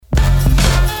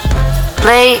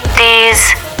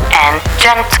Ladies and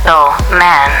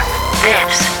gentlemen,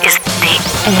 this is the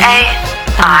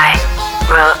AI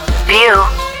Review.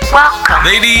 Welcome.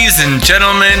 Ladies and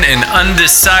gentlemen and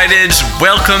undecideds,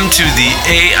 welcome to the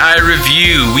AI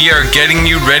Review. We are getting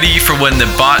you ready for when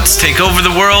the bots take over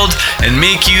the world and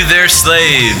make you their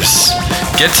slaves.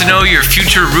 Get to know your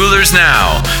future rulers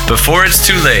now, before it's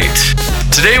too late.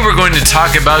 Today we're going to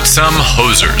talk about some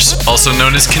hosers, also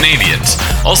known as Canadians,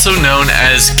 also known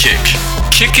as Kik.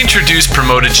 Kik introduced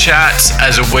promoted chats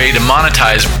as a way to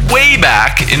monetize way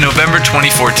back in November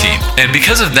 2014. And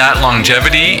because of that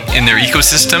longevity in their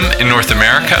ecosystem in North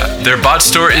America, their bot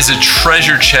store is a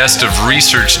treasure chest of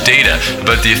research data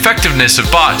about the effectiveness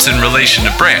of bots in relation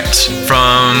to brands.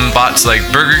 From bots like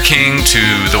Burger King to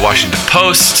the Washington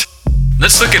Post.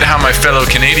 Let's look at how my fellow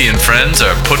Canadian friends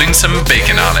are putting some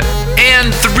bacon on it.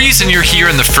 And the reason you're here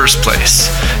in the first place.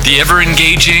 The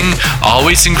ever-engaging,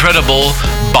 always incredible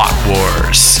Bot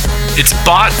Wars. It's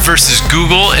bot versus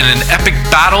Google in an epic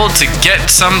battle to get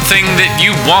something that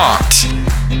you want.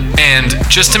 And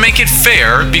just to make it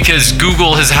fair, because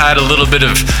Google has had a little bit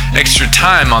of extra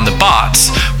time on the bots,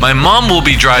 my mom will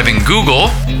be driving Google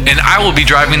and I will be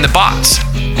driving the bots.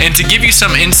 And to give you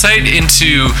some insight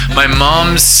into my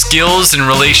mom's skills in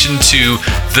relation to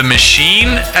the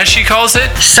machine, as she calls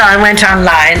it. So I went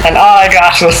online and all I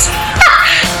got was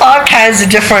all kinds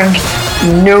of different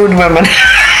nude women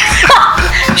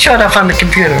showed up on the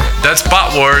computer. That's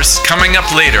Bot Wars coming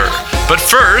up later. But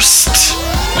first,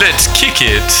 let's kick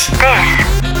it. This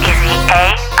is the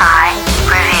AI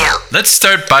Review. Let's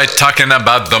start by talking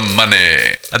about the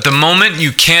money. At the moment,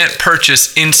 you can't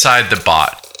purchase inside the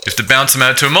bot. You have to bounce them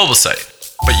out to a mobile site.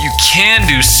 But you can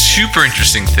do super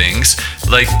interesting things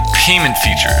like payment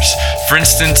features. For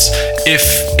instance, if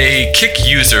a Kik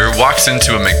user walks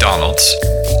into a McDonald's,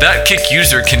 that Kik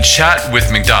user can chat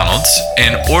with McDonald's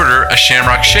and order a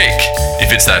Shamrock Shake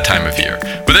if it's that time of year,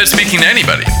 without speaking to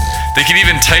anybody. They can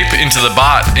even type into the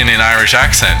bot in an Irish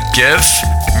accent, "Give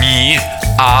me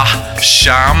a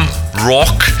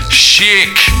Shamrock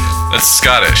Shake." That's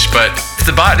Scottish, but if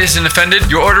the bot isn't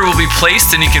offended, your order will be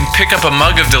placed and you can pick up a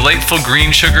mug of delightful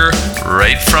green sugar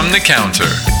right from the counter.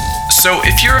 So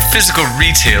if you're a physical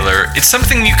retailer, it's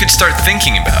something you could start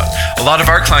thinking about. A lot of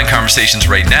our client conversations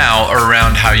right now are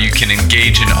around how you can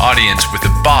engage an audience with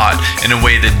a bot in a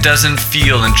way that doesn't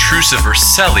feel intrusive or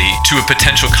silly to a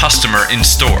potential customer in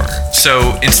store.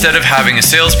 So instead of having a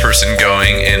salesperson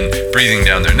going and breathing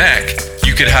down their neck,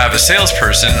 you could have a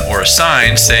salesperson or a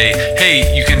sign say,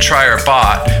 hey, you can try our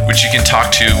bot, which you can talk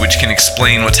to, which can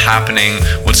explain what's happening,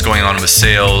 what's going on with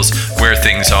sales, where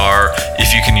things are,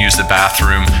 if you can use the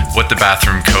bathroom, what the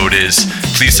bathroom code is.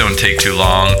 Please don't take too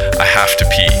long, I have to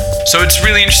pee. So it's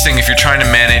really interesting if you're trying to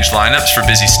manage lineups for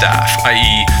busy staff,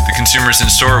 i.e. the consumers in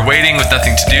store are waiting with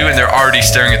nothing to do and they're already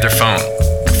staring at their phone.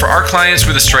 For our clients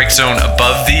with a strike zone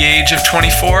above the age of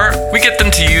 24, we get them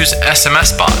to use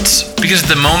SMS bots. Because at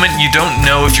the moment, you don't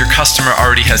know if your customer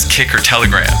already has Kik or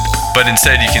Telegram. But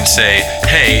instead, you can say,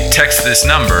 hey, text this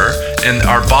number, and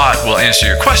our bot will answer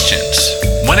your questions.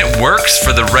 When it works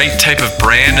for the right type of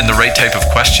brand and the right type of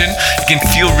question, it can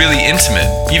feel really intimate,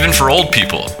 even for old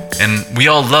people. And we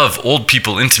all love old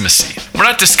people intimacy. We're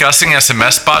not discussing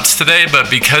SMS bots today, but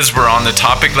because we're on the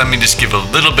topic, let me just give a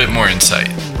little bit more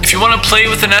insight. If you want to play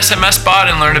with an SMS bot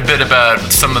and learn a bit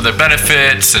about some of the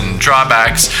benefits and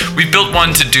drawbacks, we built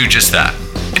one to do just that.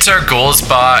 It's our goals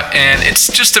bot, and it's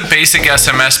just a basic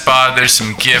SMS bot. There's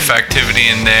some GIF activity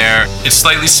in there. It's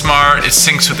slightly smart. It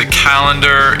syncs with a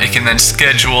calendar. It can then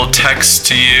schedule text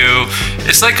to you.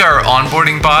 It's like our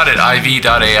onboarding bot at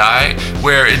IV.ai,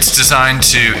 where it's designed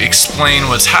to explain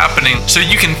what's happening so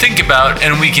you can think about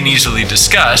and we can easily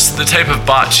discuss the type of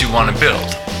bots you want to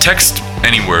build. Text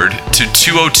any word to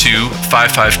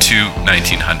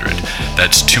 202-552-1900.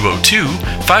 That's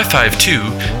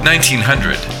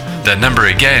 202-552-1900. That number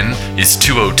again is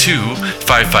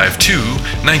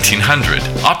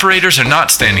 202-552-1900. Operators are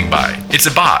not standing by. It's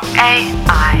a bot.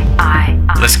 AI.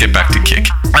 Let's get back to Kik.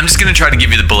 I'm just going to try to give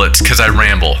you the bullets because I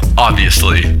ramble,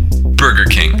 obviously. Burger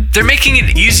King. They're making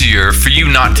it easier for you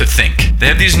not to think. They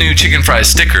have these new chicken fries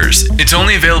stickers. It's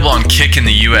only available on Kik in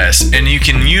the US, and you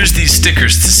can use these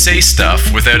stickers to say stuff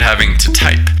without having to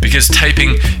type, because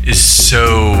typing is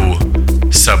so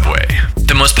Subway.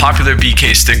 The most popular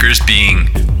BK stickers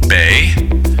being Bay,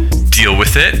 Deal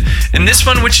With It, and this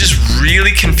one, which is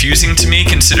really confusing to me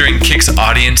considering Kik's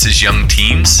audience is young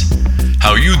teens.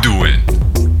 How you doing?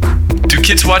 Do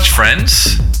kids watch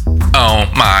Friends? Oh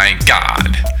my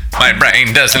god. My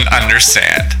brain doesn't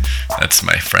understand. That's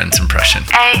my friend's impression.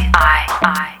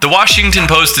 AI. The Washington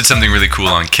Post did something really cool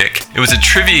on Kick. It was a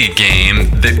trivia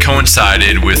game that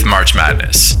coincided with March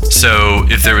Madness. So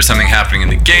if there was something happening in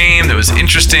the game that was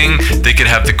interesting, they could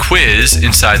have the quiz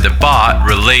inside the bot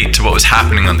relate to what was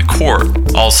happening on the court.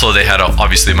 Also, they had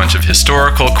obviously a bunch of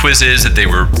historical quizzes that they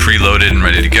were preloaded and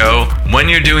ready to go. When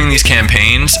you're doing these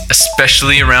campaigns,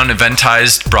 especially around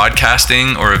eventized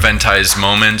broadcasting or eventized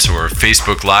moments or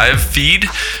Facebook Live feed,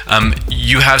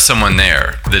 you have someone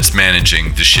there that's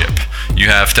managing the ship. You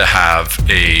have to have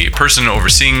a person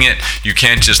overseeing it. You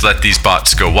can't just let these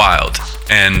bots go wild.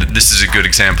 And this is a good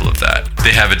example of that.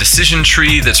 They have a decision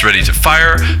tree that's ready to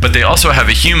fire, but they also have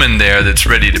a human there that's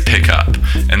ready to pick up.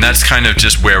 And that's kind of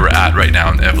just where we're at right now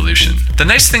in the evolution. The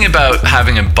nice thing about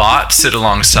having a bot sit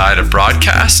alongside a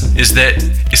broadcast is that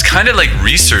it's kind of like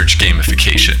research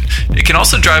gamification. It can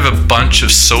also drive a bunch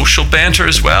of social banter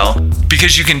as well,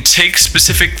 because you can take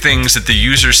specific things that the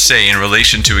users say in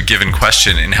relation to a given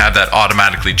question and have that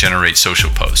automatically generate social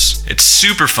posts. It's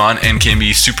super fun and can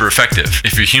be super effective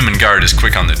if your human guard is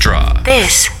quick on the draw.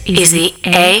 This is the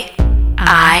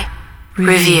AI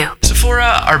Review.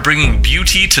 Sephora are bringing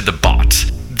beauty to the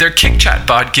bot. Their Kick Chat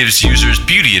bot gives users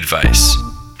beauty advice.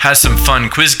 Has some fun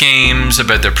quiz games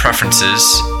about their preferences.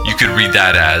 You could read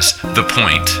that as The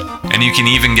Point. And you can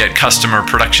even get customer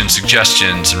production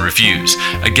suggestions and reviews.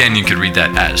 Again, you could read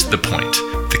that as The Point.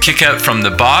 The kick out from the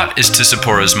bot is to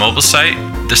Sephora's mobile site.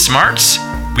 The smarts,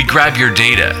 we grab your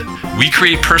data. We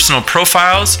create personal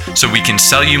profiles so we can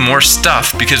sell you more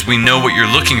stuff because we know what you're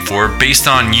looking for based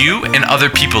on you and other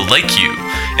people like you.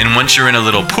 And once you're in a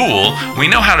little pool, we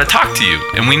know how to talk to you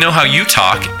and we know how you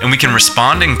talk and we can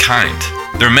respond in kind.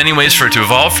 There are many ways for it to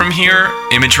evolve from here.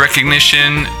 Image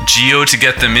recognition, geo to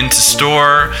get them into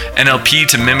store, NLP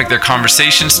to mimic their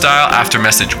conversation style after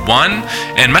message 1.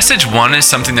 And message 1 is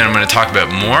something that I'm going to talk about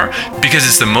more because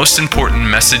it's the most important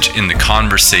message in the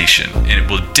conversation and it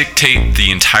will dictate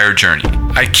the entire journey.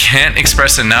 I can't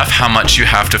express enough how much you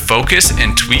have to focus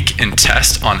and tweak and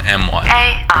test on M1.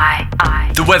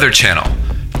 AI. The Weather Channel,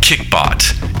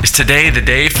 Kickbot. Is today the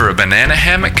day for a banana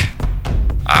hammock?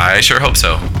 I sure hope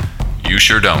so. You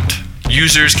sure don't.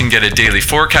 Users can get a daily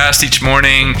forecast each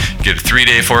morning, get a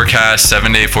 3-day forecast,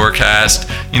 7-day forecast,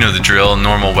 you know the drill,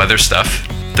 normal weather stuff.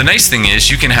 The nice thing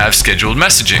is you can have scheduled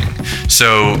messaging.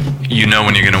 So you know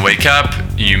when you're going to wake up,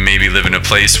 you maybe live in a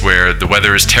place where the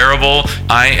weather is terrible.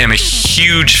 I am a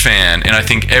huge fan, and I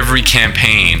think every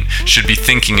campaign should be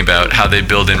thinking about how they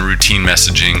build in routine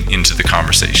messaging into the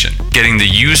conversation. Getting the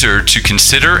user to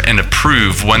consider and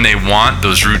approve when they want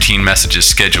those routine messages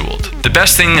scheduled. The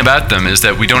best thing about them is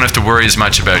that we don't have to worry as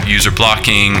much about user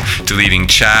blocking, deleting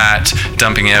chat,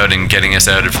 dumping out and getting us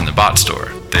out from the bot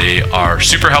store. They are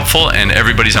super helpful and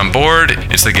everybody's on board.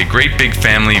 It's like a great big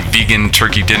family vegan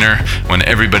turkey dinner when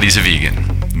everybody's a vegan.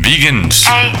 Vegans.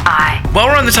 AI. While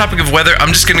we're on the topic of weather, I'm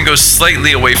just going to go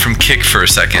slightly away from Kick for a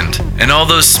second. And all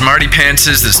those smarty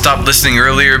pantses that stopped listening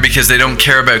earlier because they don't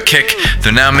care about Kick,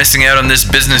 they're now missing out on this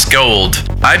business gold.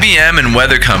 IBM and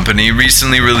Weather Company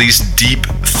recently released Deep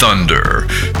Thunder.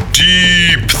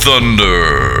 Deep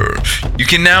Thunder. You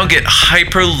can now get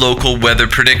hyper-local weather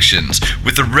predictions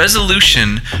with a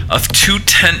resolution of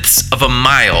 0.2 of a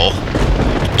mile.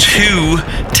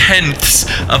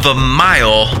 0.2 of a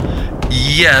mile.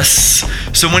 Yes.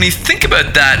 So when you think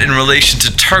about that in relation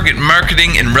to target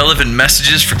marketing and relevant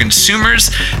messages for consumers,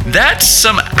 that's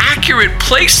some accurate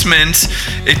placement.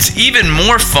 It's even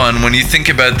more fun when you think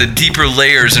about the deeper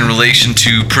layers in relation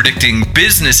to predicting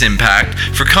business impact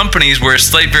for companies where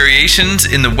slight variations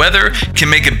in the weather can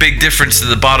make a big difference to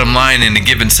the bottom line in a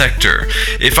given sector.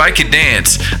 If I could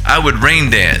dance, I would rain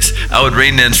dance. I would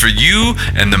rain dance for you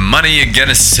and the money you're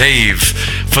gonna save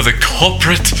for the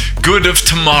corporate good of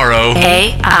tomorrow.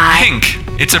 AI. Pink.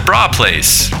 It's a bra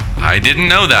place. I didn't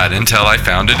know that until I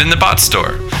found it in the bot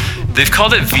store. They've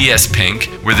called it VS Pink,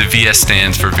 where the VS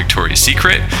stands for Victoria's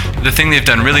Secret. The thing they've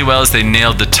done really well is they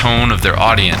nailed the tone of their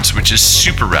audience, which is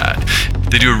super rad.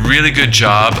 They do a really good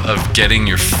job of getting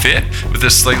your fit with a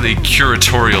slightly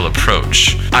curatorial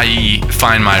approach, i.e.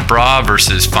 find my bra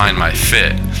versus find my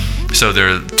fit. So there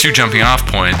are two jumping off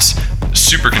points,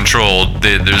 super controlled.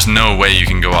 There's no way you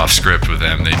can go off script with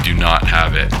them. They do not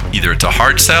have it. Either it's a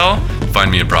hard sell,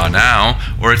 find me a bra now,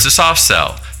 or it's a soft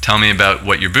sell. Tell me about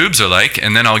what your boobs are like,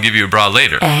 and then I'll give you a bra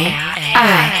later. AI.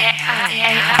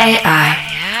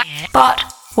 Bot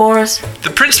Wars. The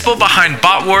principle behind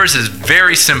Bot Wars is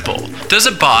very simple. Does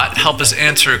a bot help us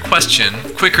answer a question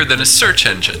quicker than a search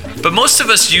engine? But most of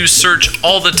us use search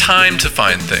all the time to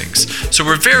find things, so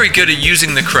we're very good at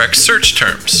using the correct search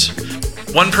terms.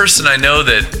 One person I know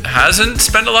that hasn't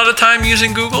spent a lot of time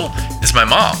using Google is my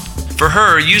mom. For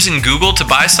her, using Google to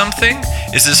buy something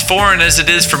is as foreign as it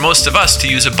is for most of us to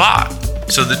use a bot.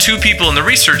 So the two people in the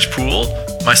research pool,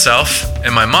 myself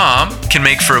and my mom, can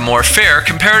make for a more fair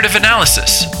comparative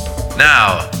analysis.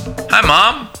 Now, hi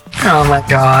Mom. Oh my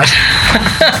God.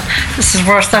 This is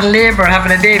worse than labor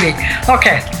having a baby.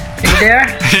 Okay, are you there?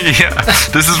 Yeah,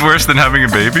 this is worse than having a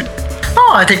baby?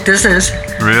 Oh, I think this is.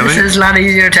 Really? This is a lot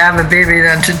easier to have a baby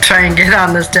than to try and get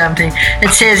on this damn thing. It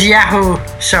says Yahoo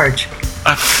search.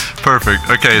 Perfect.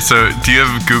 Okay, so do you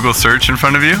have Google search in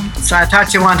front of you? So I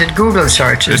thought you wanted Google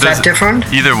search. Is that different?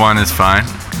 Either one is fine.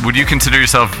 Would you consider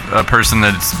yourself a person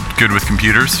that's good with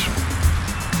computers?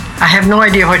 I have no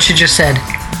idea what you just said.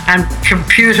 I'm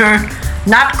computer,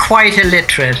 not quite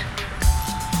illiterate,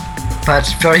 but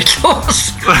very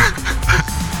close.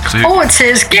 Oh, it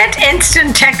says get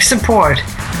instant tech support.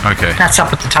 Okay. That's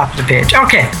up at the top of the page.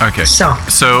 Okay. Okay. So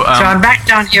I'm back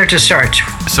down here to search.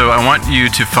 So I want you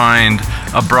to find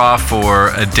a bra for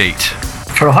a date.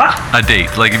 For what? A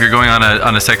date. Like if you're going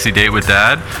on a sexy date with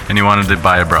Dad and you wanted to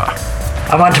buy a bra.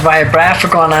 I want to buy a bra for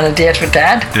going on a date with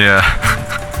Dad? Yeah.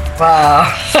 Wow.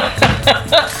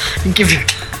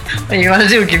 What do you want to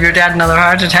do? Give your dad another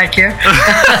heart attack here?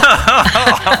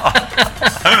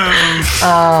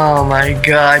 Oh my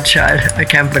God, child. I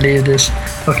can't believe this.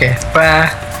 Okay, bra.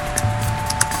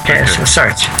 Okay, so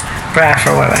search. Bra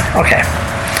for women.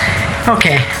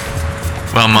 Okay.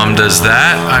 While Mom does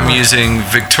that, I'm using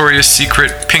Victoria's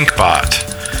Secret Pink Bot.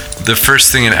 The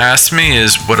first thing it asks me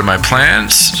is, what are my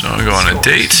plans? So I'll go on a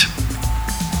date.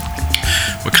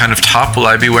 What kind of top will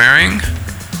I be wearing?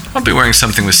 I'll be wearing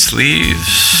something with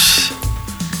sleeves.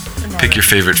 Pick your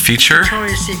favorite feature.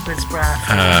 Victoria's Secret's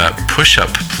bra. Push up,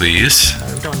 please.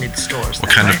 We don't need stores. What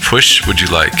kind of push would you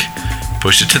like?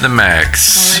 Push it to the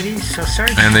max. Alrighty, so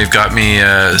search. And they've got me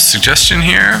a suggestion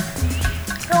here.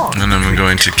 Oh, And I'm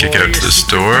going to kick out to the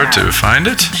store to find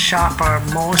it. Shop our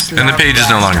most And the page is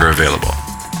no longer available.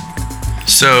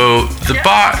 So the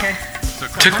bot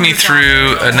took me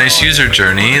through a nice user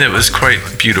journey that was quite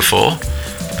beautiful.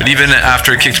 But even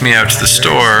after it kicked me out to the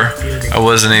store, I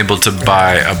wasn't able to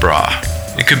buy a bra.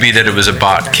 It could be that it was a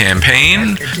bot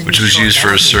campaign, which was used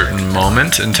for a certain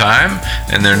moment in time,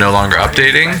 and they're no longer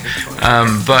updating.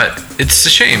 But it's a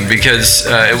shame because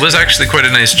it was actually quite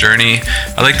a nice journey.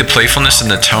 I like the playfulness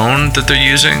and the tone that they're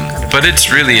using, but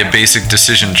it's really a basic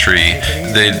decision tree.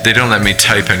 They don't let me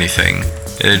type anything.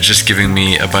 They're just giving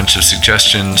me a bunch of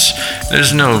suggestions.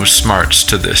 There's no smarts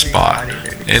to this bot,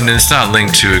 and it's not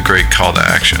linked to a great call to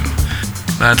action.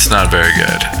 That's not very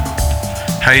good.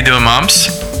 How you doing, Moms?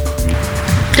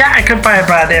 Yeah, I could buy a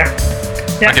bra there.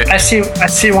 Yeah, Okay. I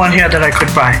see one here that I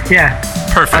could buy. Yeah.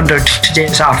 Perfect. Under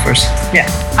today's offers. Yeah.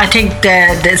 I think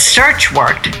the search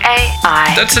worked.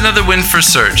 AI. That's another win for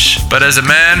search. But as a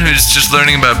man who's just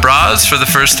learning about bras for the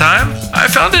first time, I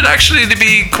found it actually to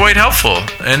be quite helpful.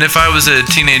 And if I was a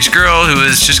teenage girl who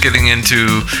was just getting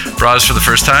into bras for the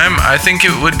first time, I think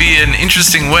it would be an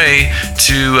interesting way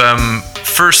to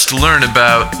first learn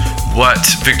about what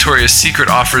Victoria's Secret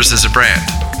offers as a brand.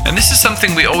 And this is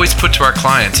something we always put to our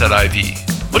clients at IV.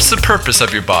 What's the purpose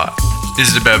of your bot?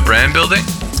 Is it about brand building?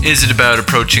 Is it about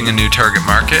approaching a new target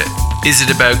market? Is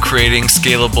it about creating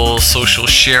scalable social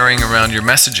sharing around your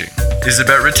messaging? Is it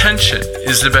about retention?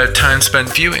 Is it about time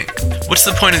spent viewing? What's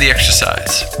the point of the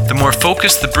exercise? The more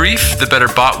focused the brief, the better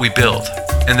bot we build,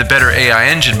 and the better AI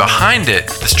engine behind it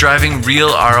that's driving real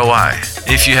ROI.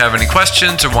 If you have any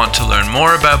questions or want to learn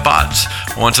more about bots,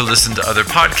 want to listen to other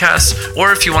podcasts,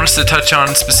 or if you want us to touch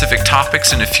on specific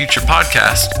topics in a future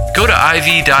podcast, go to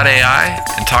iv.ai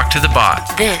and talk to the bot.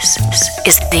 This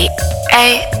is the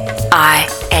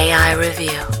AI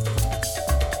Review.